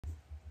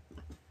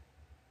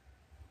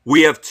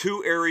We have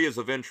two areas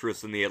of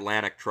interest in the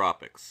Atlantic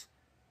tropics.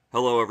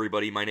 Hello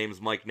everybody, my name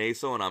is Mike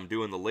Naso and I'm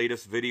doing the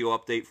latest video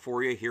update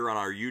for you here on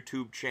our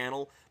YouTube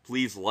channel.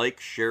 Please like,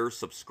 share,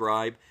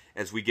 subscribe.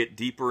 As we get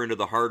deeper into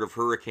the heart of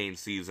hurricane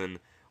season,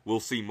 we'll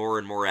see more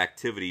and more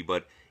activity,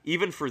 but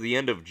even for the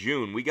end of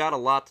June, we got a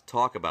lot to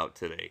talk about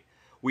today.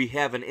 We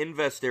have an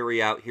invest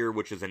area out here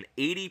which is an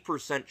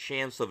 80%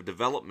 chance of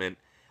development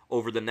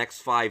over the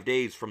next 5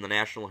 days from the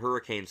National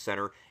Hurricane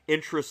Center.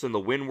 Interest in the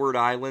Windward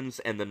Islands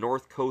and the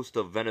north coast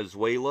of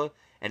Venezuela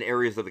and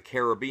areas of the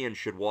Caribbean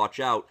should watch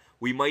out.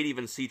 We might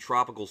even see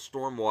tropical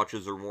storm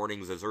watches or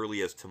warnings as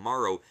early as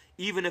tomorrow.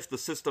 Even if the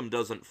system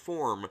doesn't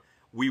form,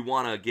 we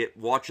want to get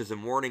watches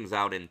and warnings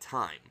out in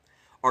time.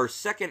 Our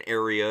second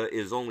area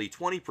is only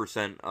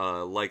 20%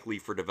 likely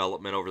for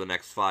development over the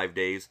next 5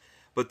 days,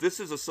 but this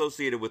is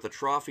associated with a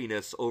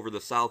troughiness over the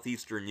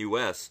southeastern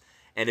U.S.,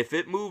 and if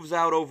it moves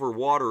out over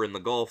water in the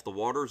Gulf, the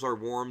waters are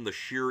warm, the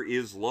shear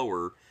is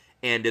lower,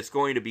 and it's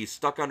going to be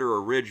stuck under a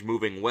ridge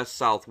moving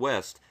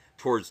west-southwest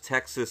towards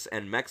Texas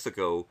and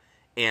Mexico,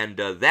 and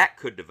that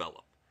could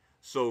develop.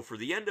 So for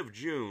the end of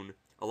June,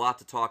 a lot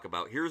to talk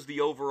about. Here's the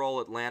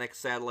overall Atlantic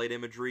satellite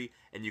imagery,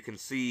 and you can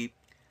see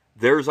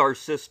there's our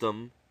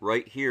system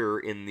right here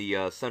in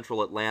the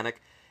central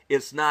Atlantic.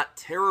 It's not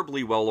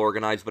terribly well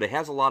organized, but it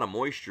has a lot of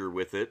moisture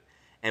with it.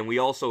 And we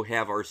also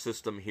have our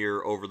system here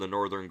over the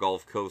northern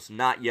Gulf Coast,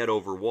 not yet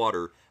over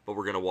water, but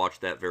we're going to watch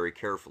that very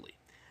carefully.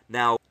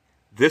 Now,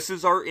 this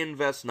is our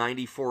Invest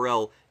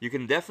 94L. You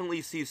can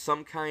definitely see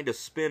some kind of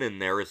spin in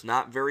there. It's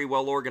not very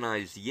well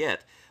organized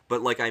yet,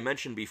 but like I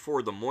mentioned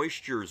before, the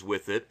moisture's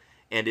with it,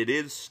 and it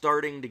is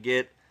starting to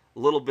get a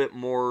little bit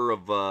more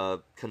of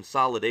a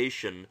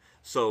consolidation,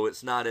 so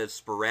it's not as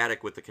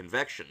sporadic with the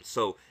convection.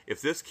 So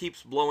if this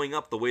keeps blowing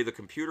up the way the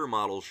computer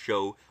models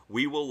show,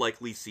 we will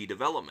likely see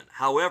development.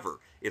 However,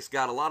 it's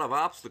got a lot of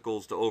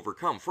obstacles to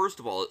overcome. First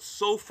of all, it's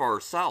so far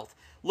south.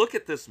 Look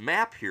at this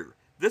map here.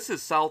 This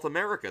is South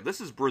America. This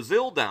is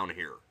Brazil down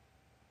here.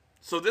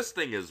 So this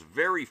thing is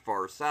very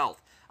far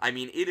south. I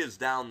mean, it is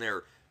down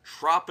there,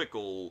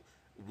 tropical,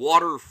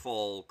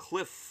 waterfall,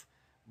 cliff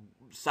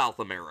South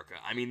America.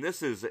 I mean,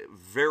 this is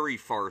very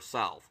far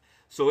south.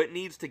 So it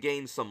needs to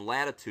gain some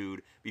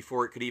latitude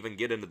before it could even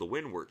get into the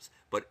windwards.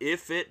 But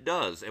if it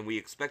does, and we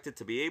expect it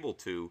to be able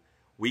to,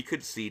 we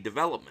could see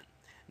development.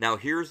 Now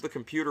here's the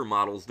computer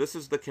models. This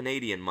is the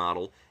Canadian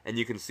model, and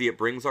you can see it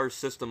brings our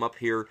system up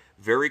here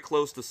very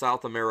close to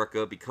South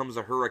America, becomes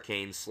a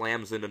hurricane,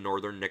 slams into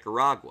northern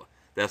Nicaragua.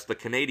 That's the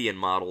Canadian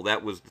model.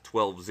 That was the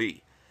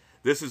 12Z.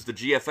 This is the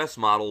GFS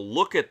model.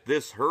 Look at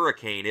this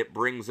hurricane it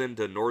brings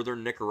into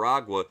northern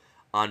Nicaragua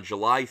on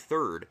July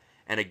 3rd.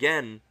 And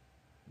again,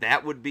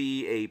 that would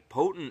be a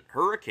potent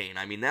hurricane.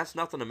 I mean, that's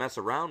nothing to mess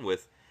around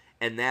with.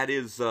 And that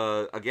is,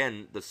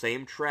 again, the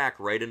same track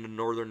right into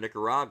northern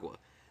Nicaragua.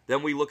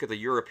 Then we look at the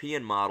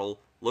European model.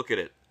 Look at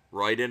it.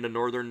 Right into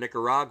northern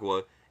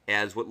Nicaragua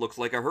as what looks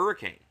like a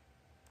hurricane.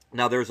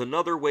 Now, there's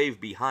another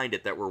wave behind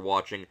it that we're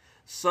watching.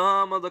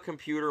 Some of the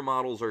computer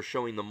models are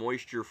showing the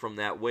moisture from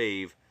that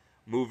wave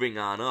moving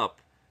on up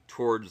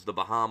towards the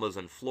Bahamas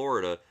and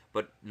Florida,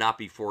 but not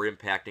before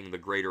impacting the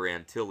greater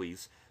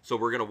Antilles. So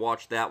we're going to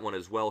watch that one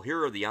as well.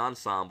 Here are the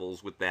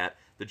ensembles with that.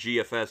 The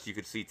GFS, you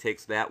can see,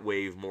 takes that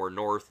wave more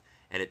north,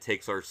 and it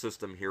takes our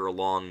system here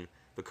along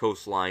the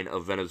coastline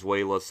of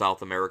Venezuela,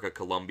 South America,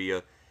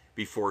 Colombia,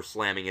 before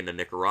slamming into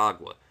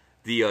Nicaragua.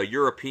 The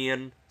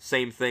European,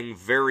 same thing,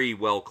 very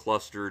well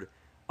clustered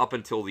up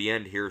until the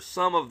end here.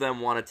 Some of them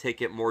want to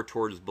take it more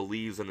towards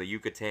Belize and the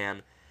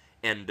Yucatan,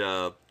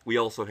 and we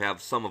also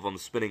have some of them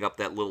spinning up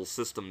that little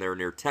system there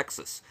near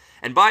Texas.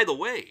 And by the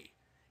way,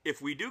 if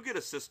we do get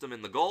a system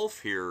in the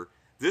Gulf here,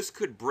 this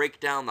could break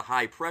down the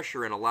high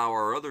pressure and allow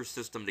our other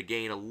system to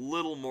gain a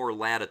little more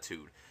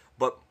latitude.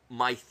 But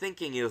my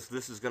thinking is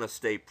this is going to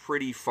stay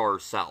pretty far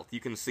south. You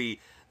can see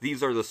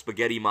these are the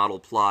spaghetti model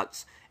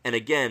plots, and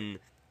again,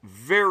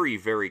 very,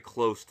 very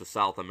close to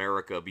South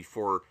America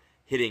before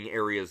hitting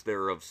areas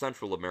there of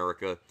Central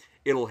America.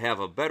 It'll have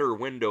a better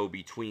window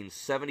between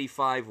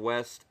 75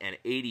 west and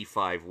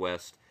 85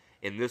 west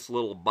in this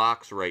little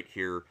box right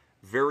here.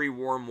 Very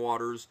warm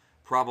waters,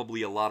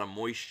 probably a lot of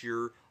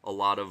moisture, a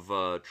lot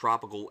of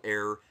tropical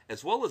air,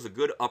 as well as a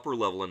good upper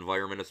level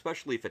environment,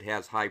 especially if it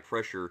has high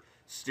pressure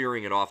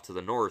steering it off to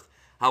the north.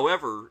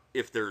 However,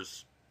 if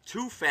there's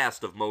too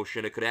fast of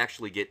motion, it could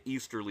actually get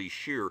easterly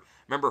shear.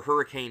 Remember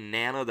Hurricane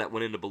Nana that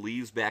went into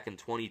Belize back in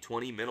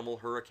 2020? Minimal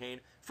hurricane?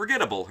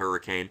 Forgettable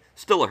hurricane.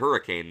 Still a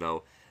hurricane,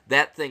 though.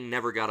 That thing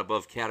never got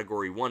above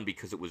Category 1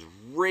 because it was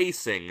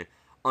racing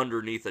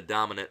underneath a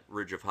dominant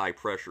ridge of high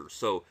pressure.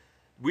 So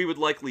we would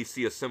likely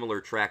see a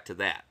similar track to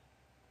that.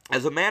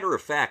 As a matter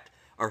of fact,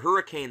 a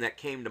hurricane that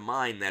came to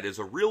mind that is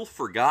a real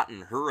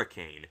forgotten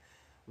hurricane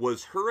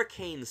was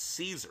Hurricane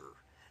Caesar.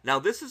 Now,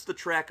 this is the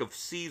track of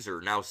Caesar.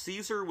 Now,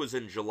 Caesar was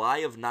in July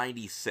of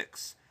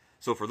 96.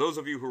 So for those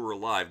of you who are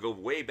alive, go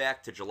way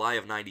back to July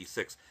of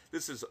 96.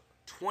 This is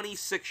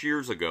 26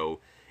 years ago.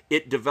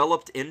 It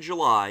developed in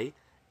July,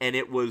 and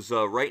it was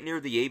right near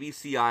the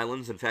ABC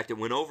Islands. In fact, it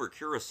went over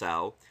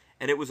Curacao,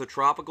 and it was a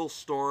tropical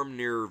storm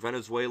near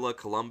Venezuela,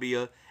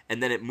 Colombia,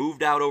 and then it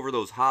moved out over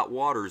those hot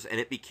waters, and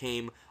it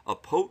became a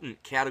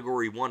potent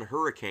Category 1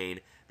 hurricane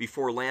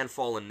before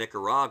landfall in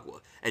Nicaragua.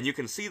 And you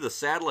can see the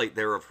satellite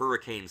there of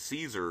Hurricane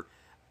Caesar.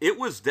 It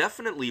was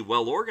definitely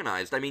well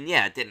organized. I mean,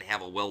 yeah, it didn't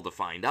have a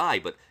well-defined eye,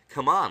 but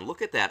come on,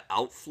 look at that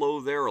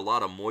outflow there, a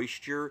lot of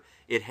moisture.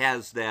 It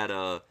has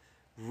that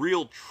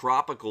real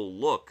tropical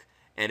look,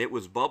 and it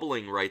was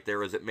bubbling right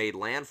there as it made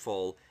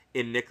landfall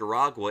in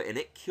Nicaragua, and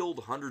it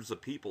killed hundreds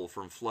of people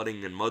from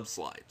flooding and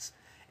mudslides.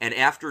 And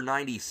after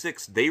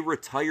 96, they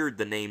retired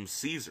the name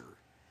Caesar,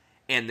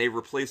 and they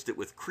replaced it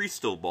with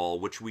Cristobal,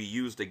 which we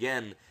used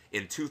again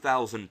in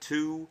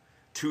 2002,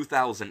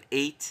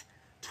 2008,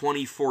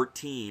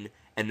 2014,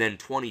 and then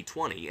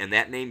 2020, and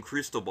that name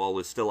Cristobal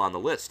is still on the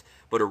list.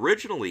 But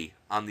originally,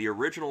 on the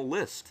original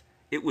list,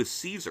 it was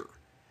Caesar.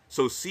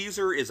 So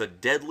Caesar is a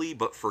deadly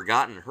but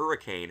forgotten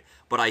hurricane,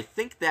 but I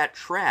think that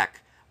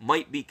track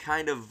might be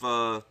kind of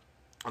a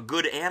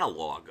good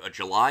analog. A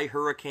July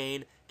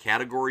hurricane,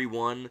 Category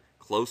 1,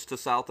 close to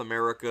South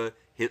America,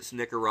 hits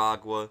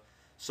Nicaragua.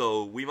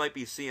 So we might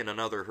be seeing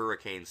another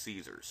Hurricane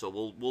Caesar. So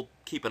we'll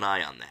keep an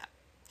eye on that.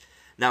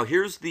 Now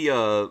here's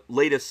the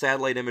latest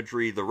satellite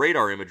imagery, the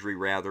radar imagery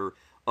rather,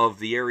 of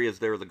the areas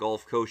there, the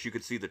Gulf Coast. You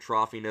can see the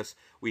troughiness.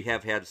 We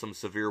have had some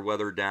severe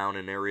weather down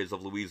in areas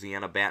of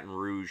Louisiana, Baton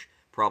Rouge,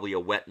 probably a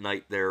wet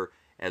night there,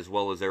 as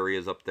well as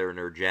areas up there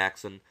near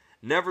Jackson.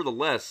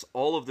 Nevertheless,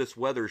 all of this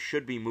weather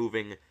should be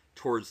moving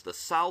towards the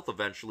south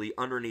eventually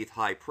underneath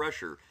high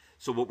pressure.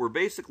 So what we're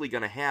basically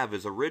going to have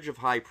is a ridge of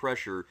high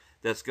pressure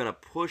that's going to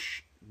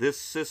push this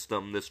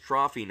system, this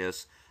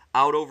troughiness,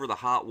 out over the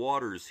hot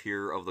waters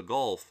here of the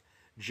Gulf,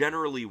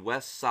 generally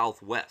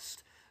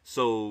west-southwest.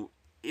 So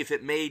if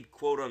it made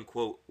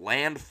quote-unquote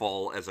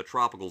landfall as a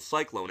tropical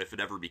cyclone, if it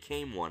ever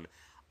became one,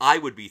 I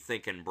would be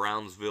thinking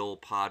Brownsville,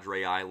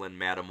 Padre Island,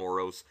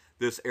 Matamoros,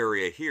 this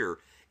area here.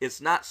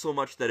 It's not so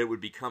much that it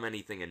would become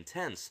anything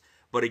intense,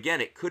 but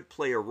again, it could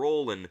play a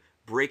role in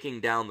breaking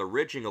down the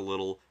ridging a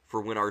little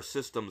for when our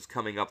system's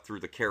coming up through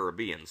the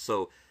Caribbean.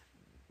 So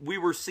we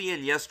were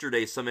seeing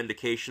yesterday some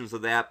indications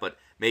of that, but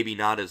maybe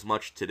not as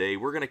much today.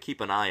 We're going to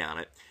keep an eye on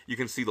it. You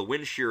can see the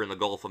wind shear in the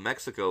Gulf of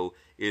Mexico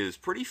is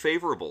pretty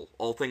favorable,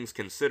 all things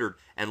considered,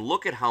 and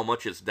look at how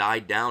much it's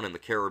died down in the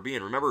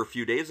Caribbean. Remember a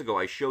few days ago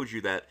I showed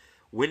you that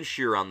wind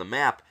shear on the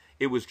map.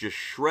 It was just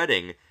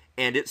shredding,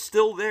 and it's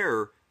still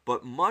there,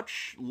 but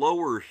much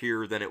lower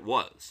here than it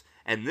was.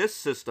 And this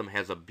system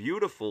has a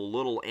beautiful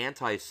little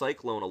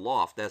anticyclone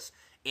aloft. That's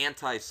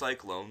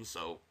anticyclone,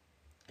 so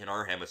in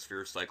our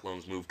hemisphere,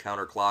 cyclones move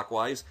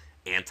counterclockwise.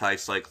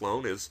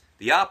 Anticyclone is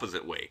the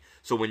opposite way.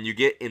 So when you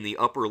get in the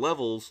upper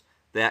levels,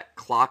 that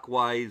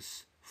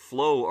clockwise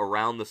flow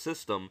around the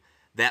system,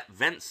 that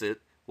vents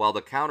it, while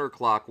the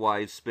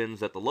counterclockwise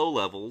spins at the low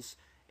levels,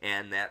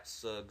 and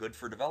that's good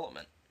for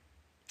development.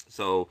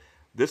 So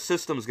this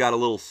system's got a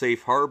little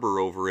safe harbor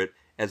over it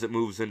as it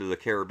moves into the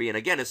Caribbean.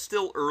 Again, it's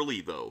still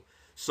early, though,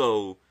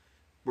 so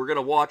we're going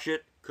to watch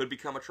it. Could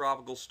become a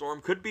tropical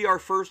storm, could be our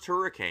first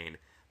hurricane,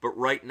 but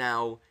right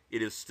now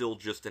it is still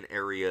just an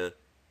area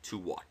to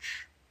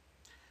watch.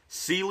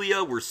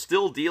 Celia, we're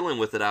still dealing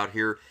with it out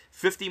here.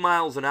 50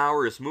 miles an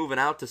hour is moving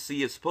out to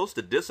sea. It's supposed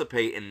to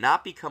dissipate and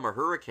not become a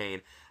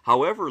hurricane.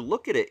 However,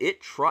 look at it.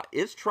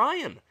 It's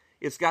trying.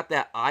 It's got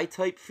that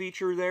I-type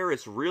feature there.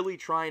 It's really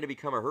trying to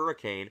become a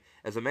hurricane.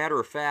 As a matter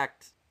of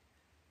fact,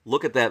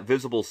 look at that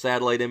visible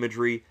satellite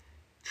imagery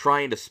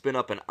trying to spin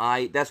up an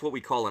eye. That's what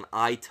we call an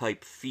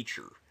I-type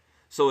feature.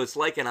 So it's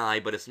like an eye,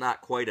 but it's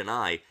not quite an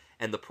eye.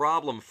 And the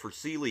problem for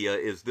Celia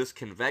is this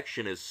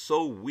convection is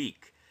so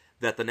weak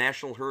that the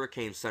National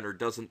Hurricane Center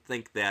doesn't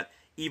think that,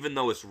 even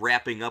though it's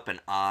wrapping up an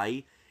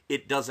eye,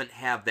 it doesn't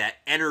have that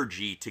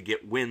energy to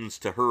get winds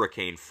to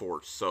hurricane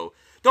force. So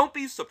don't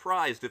be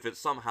surprised if it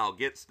somehow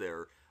gets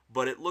there,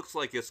 but it looks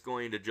like it's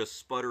going to just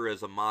sputter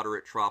as a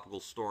moderate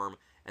tropical storm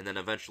and then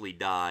eventually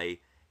die,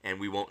 and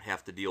we won't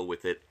have to deal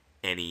with it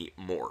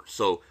anymore.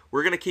 So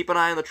we're going to keep an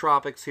eye on the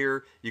tropics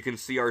here. You can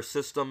see our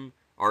system,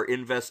 our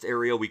invest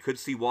area. We could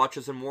see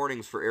watches and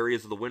warnings for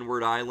areas of the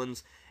Windward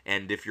Islands,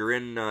 and if you're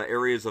in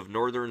areas of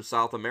northern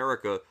South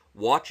America,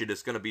 watch it.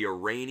 It's going to be a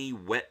rainy,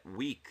 wet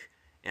week,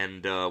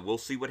 and we'll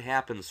see what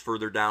happens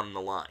further down in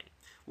the line.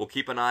 We'll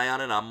keep an eye on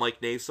it. I'm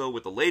Mike Naso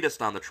with the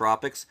latest on the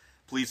tropics.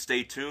 Please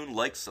stay tuned,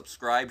 like,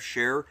 subscribe,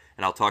 share,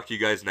 and I'll talk to you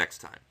guys next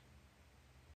time.